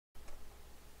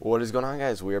What is going on,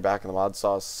 guys? We are back on the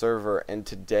Modsauce server, and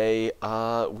today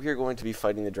we are going to be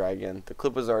fighting the dragon. The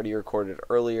clip was already recorded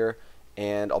earlier,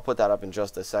 and I'll put that up in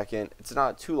just a second. It's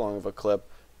not too long of a clip,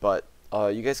 but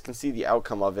you guys can see the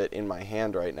outcome of it in my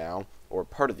hand right now, or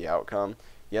part of the outcome.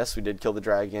 Yes, we did kill the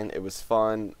dragon. It was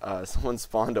fun. Someone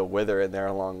spawned a wither in there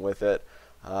along with it,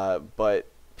 but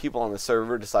people on the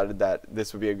server decided that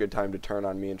this would be a good time to turn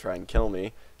on me and try and kill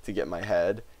me to get my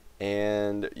head.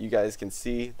 And you guys can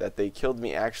see that they killed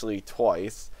me actually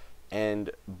twice, and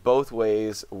both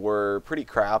ways were pretty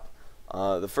crap.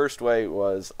 The first way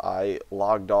was I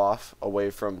logged off away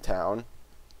from town,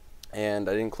 and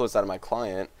I didn't close out of my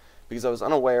client because I was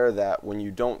unaware that when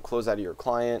you don't close out of your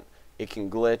client, it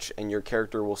can glitch and your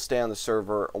character will stay on the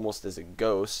server almost as a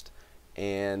ghost,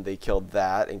 and they killed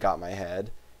that and got my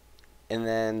head. And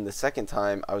then the second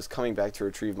time, I was coming back to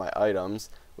retrieve my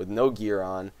items with no gear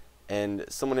on, and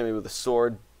someone hit me with a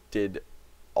sword, did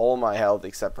all my health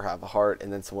except for half a heart,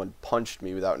 and then someone punched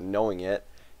me without knowing it,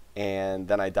 and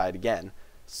then I died again.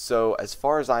 So as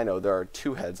far as I know, there are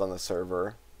two heads on the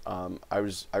server.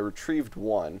 I retrieved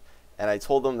one, and I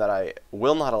told them that I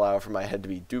will not allow for my head to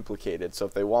be duplicated, so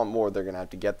if they want more, they're going to have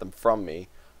to get them from me.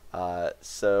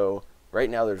 So right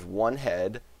now there's one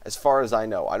head, as far as I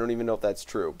know. I don't even know if that's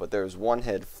true, but there's one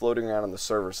head floating around on the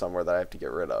server somewhere that I have to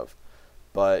get rid of.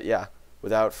 But yeah.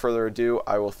 Without further ado,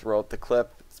 I will throw out the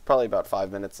clip. It's probably about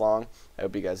 5 minutes long. I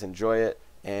hope you guys enjoy it,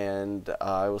 and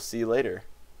I will see you later.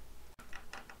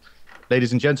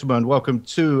 Ladies and gentlemen, welcome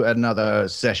to another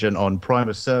session on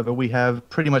Primus server. We have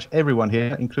pretty much everyone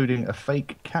here, including a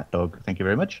fake cat dog. Thank you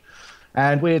very much.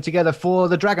 And we're together for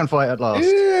the dragon fight at last.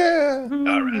 Yeah!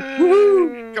 All right.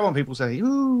 Woo! Come on, people, say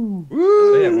woo!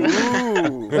 Woo! Yeah,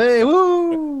 woo! Hey,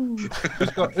 woo!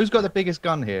 Who's got the biggest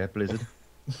gun here, Blizzard?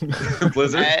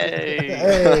 Blizzard.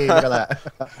 Hey, look at that.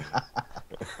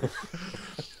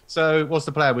 So what's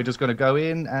the plan? We're just going to go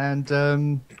in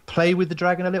and play with the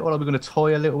dragon a little, or are we going to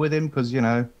toy a little with him? Because, you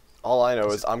know, all I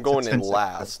know is I'm going in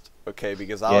last, okay,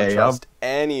 because I don't trust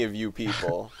any of you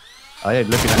people. I ain't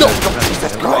looking at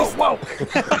Jesus Christ! Whoa!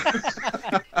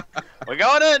 We're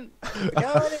going in! We're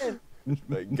going in!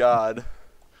 Thank God.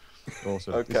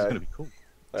 Awesome. Okay. This is going to be cool.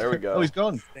 There we go. Oh, he's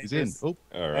gone. He's in. Oh,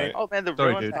 all right. Oh man, the sorry,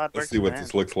 ruin's dude. not Let's see working, what man.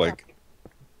 this looks like.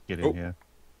 get in here.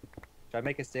 Should I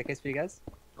make a staircase for you guys?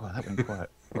 Oh, that went quiet.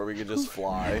 Or we could just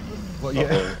fly. Well,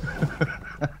 yeah.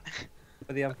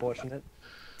 For the unfortunate.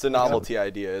 It's a novelty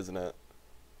idea, isn't it?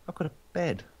 I've got a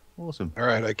bed. Awesome. All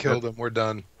right, I killed him. We're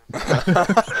done.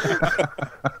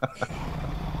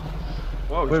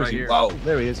 Whoa, Where right is he? here. Whoa,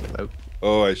 there he is. Hello.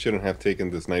 Oh, I shouldn't have taken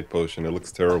this night potion. It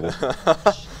looks terrible.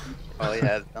 Oh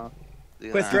yeah, don't do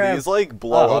Quick that. grab. These like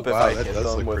blow Oh, up if wow, I that hit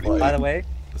does them look with pretty like By the way,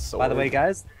 a sword.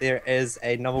 guys, there is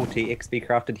a novelty XP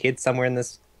crafted head somewhere in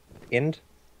this end.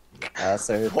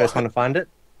 So first one to find it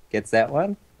gets that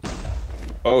one.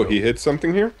 Oh, he hit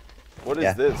something here? What is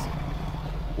Yeah. this?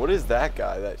 What is that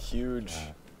guy? That huge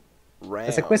ram?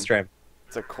 It's a quest ram.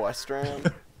 It's a quest ram?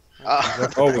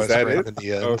 Oh, was that it? In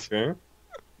the end. Okay.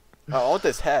 I want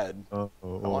this head. Oh, I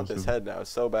want this head now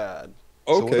so bad.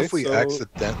 So Okay, what if we so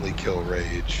accidentally kill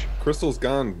Rage? Crystal's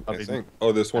gone, I think.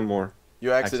 Oh, there's one more.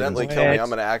 You accidentally kill me, Accident. I'm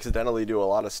gonna accidentally do a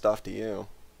lot of stuff to you.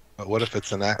 But what if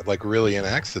it's like really an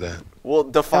accident? Well,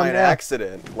 define yeah.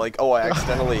 accident. Like, oh, I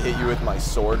accidentally hit you with my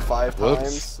sword 5 Whoops.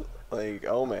 times. Like,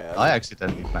 oh man. I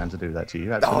accidentally planned to do that to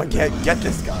you. Oh, Absolutely. get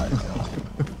this guy.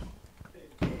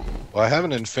 Well, I have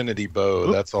an infinity bow.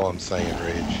 Oop. That's all I'm saying,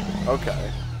 Rage.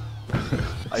 Okay.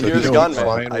 I So hear his keep gun,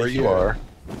 flying man. I where you hear are.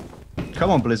 Come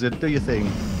on, Blizzard, do your thing.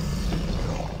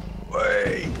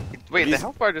 Wait. Wait, the He's-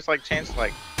 health bar just like changed to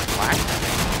like black.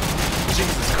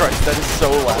 Jesus Christ, that is so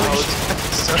loud.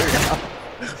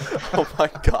 Oh my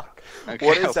god. Okay,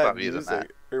 What I'll is that stop using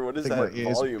music? Or what is I think that my ears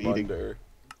are volume bleeding. under?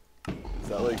 Is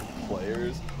that like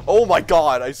players? Oh my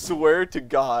god, I swear to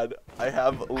God, I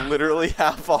have literally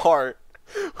half a heart.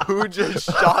 Who just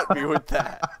shot me with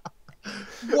that?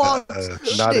 What?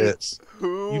 Not it.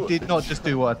 Who? You did not just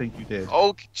do what I think you did.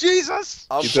 Oh Jesus!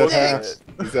 I'm He's at pushing half. it.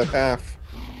 He's at half.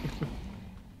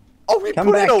 Oh, we Come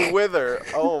put in back. a wither.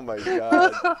 Oh my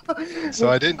god. So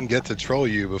I didn't get to troll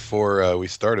you before we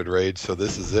started Rage, so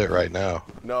this is it right now.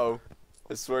 No.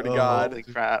 I swear to Oh. God. Holy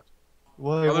crap!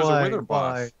 Why? Oh, there's a why? wither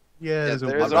boss. Why? Yeah, there's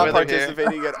there a is I'm a not wither here.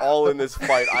 participating at all in this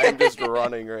fight. I am just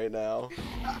running right now.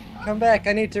 Come back,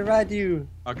 I need to ride you.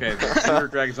 Okay, the Thunder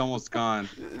Dragon's almost gone.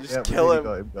 Just Yeah, kill we him.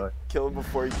 got him, guy. Kill him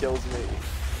before he kills me.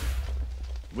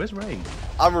 Where's Ray?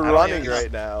 I'm don't running even-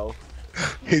 right now.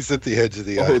 He's at the edge of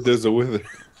the Oh, island. there's a wither.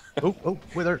 Oh,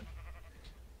 Wither.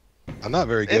 I'm not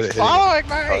very good It's at hitting. following me.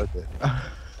 Target.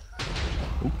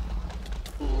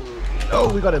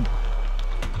 Oh, we got him.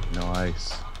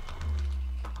 Nice.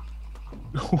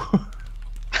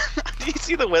 Do you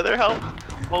see the weather help?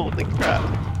 Holy crap.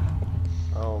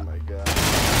 Oh my god.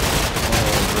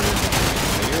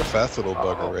 And you're a fast little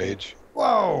bugger, Rage.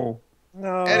 Whoa!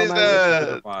 No, That is my-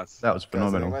 the. Boss. That was Guys, I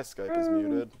think phenomenal. my Skype is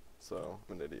muted, so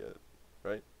I'm an idiot.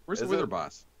 Right? Where's the Is wither it?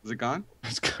 boss? Is it gone?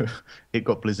 It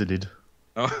got blizzarded.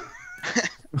 Oh.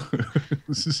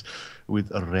 With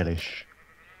a relish.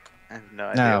 I have no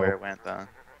idea Now- where it went though.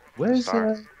 Where's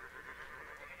Sorry.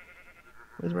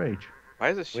 Where's Rage? Why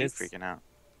is this sheep Where's- freaking out?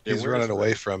 Yeah, He's where running is away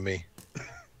Rage? from me.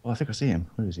 Oh, I think I see him.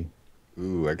 Where is he?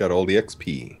 Ooh, I got all the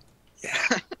XP.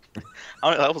 How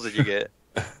many levels did you get?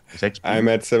 It's XP. I'm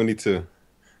at 72.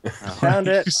 Found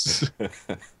it,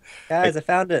 guys! I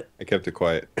found it. I kept it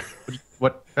quiet.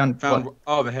 What? Found Found. what?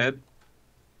 Oh, the head.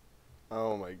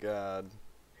 Oh my god.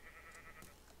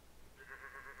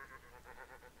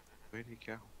 Where'd he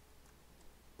go?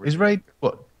 Is Raid?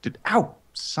 What? Did? Ow!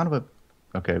 Son of a.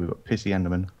 Okay, we've got pissy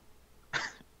Enderman.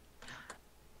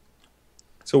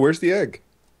 So where's the egg?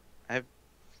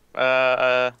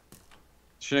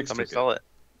 She Somebody stole it.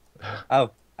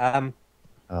 Oh,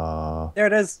 there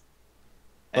it is.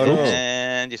 Oh, no.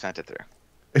 And you sent it through.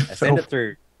 I sent it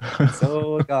through.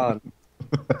 So gone.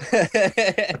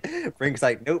 Brink's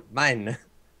like, nope, mine.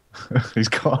 He's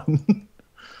gone.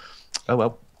 Oh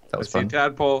well, that I was see a fun.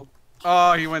 tadpole.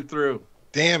 Oh, he went through.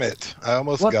 Damn it. I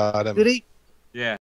almost What? got him. Did he? Yeah.